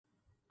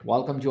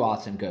Welcome to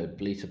Arts and Code.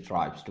 Please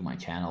subscribe to my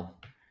channel.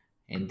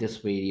 In this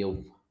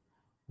video,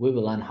 we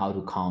will learn how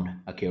to count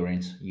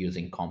occurrence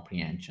using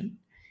comprehension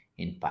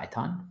in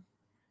Python.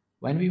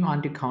 When we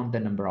want to count the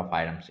number of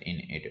items in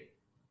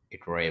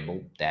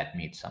iterable that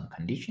meet some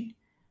condition,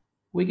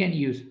 we can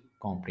use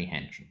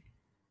comprehension.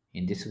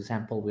 In this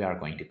example, we are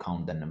going to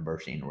count the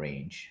numbers in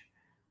range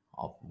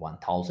of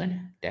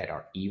 1000 that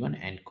are even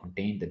and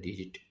contain the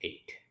digit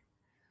 8.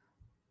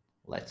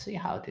 Let's see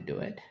how to do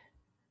it.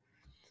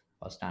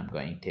 First, I'm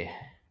going to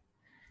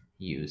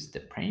use the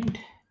print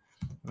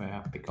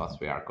because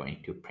we are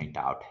going to print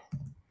out,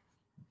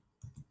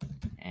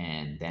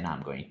 and then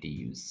I'm going to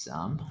use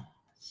some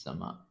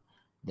of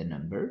the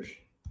numbers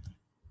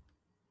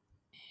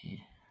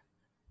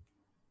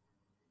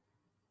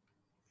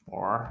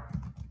for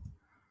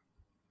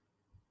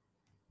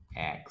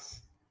x,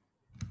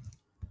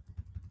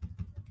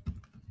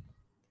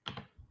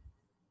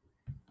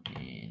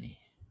 and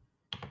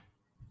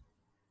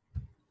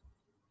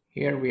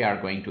here we are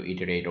going to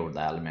iterate over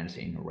the elements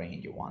in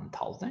range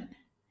 1000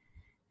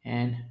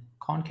 and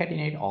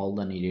concatenate all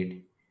the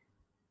needed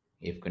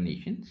if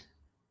conditions.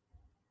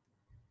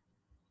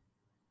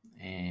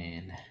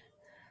 And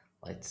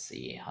let's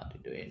see how to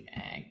do it.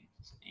 X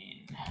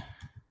in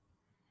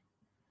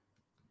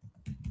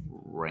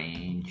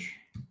range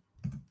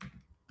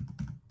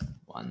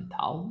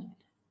 1000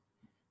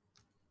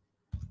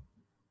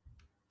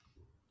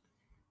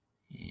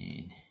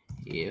 and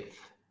if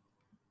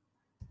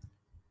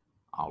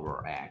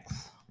our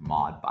x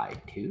mod by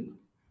 2,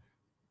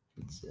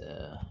 it's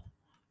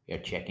we are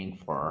checking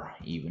for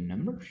even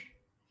numbers,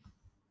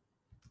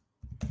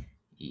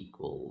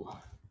 equal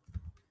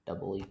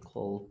double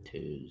equal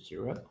to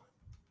 0,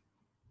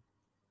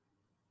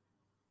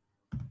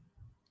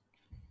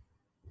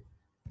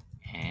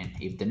 and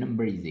if the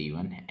number is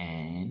even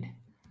and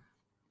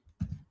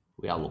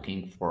we are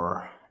looking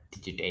for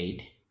digit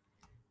 8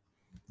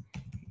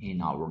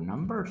 in our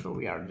number, so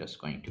we are just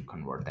going to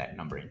convert that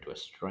number into a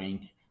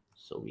string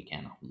so we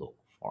can look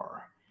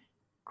for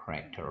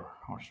character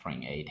or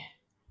string 8,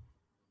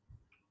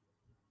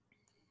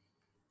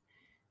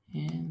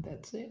 and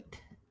that's it.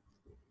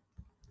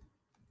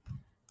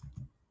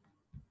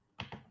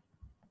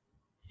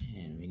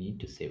 And we need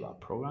to save our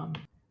program.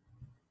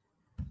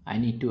 I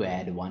need to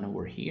add 1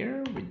 over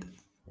here with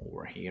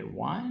over here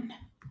 1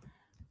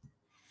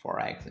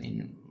 for x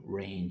in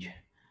range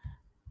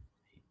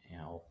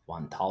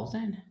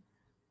 1000.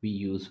 We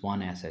use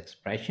 1 as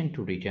expression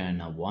to return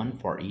a 1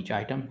 for each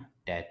item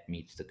that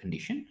meets the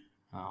condition.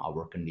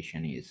 Our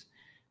condition is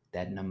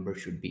that number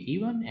should be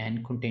even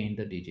and contain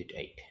the digit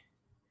 8.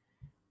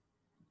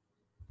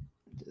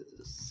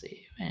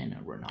 Save and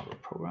run our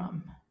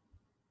program.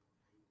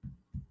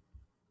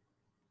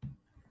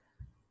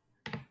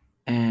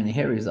 And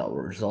here is our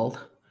result.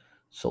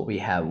 So we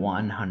have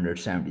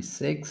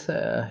 176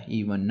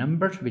 even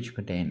numbers which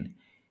contain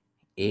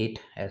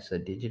 8 as a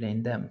digit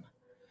in them.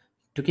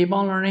 To keep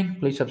on learning,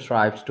 please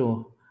subscribe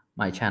to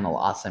my channel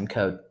Awesome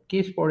Code.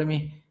 Keep supporting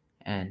me,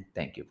 and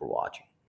thank you for watching.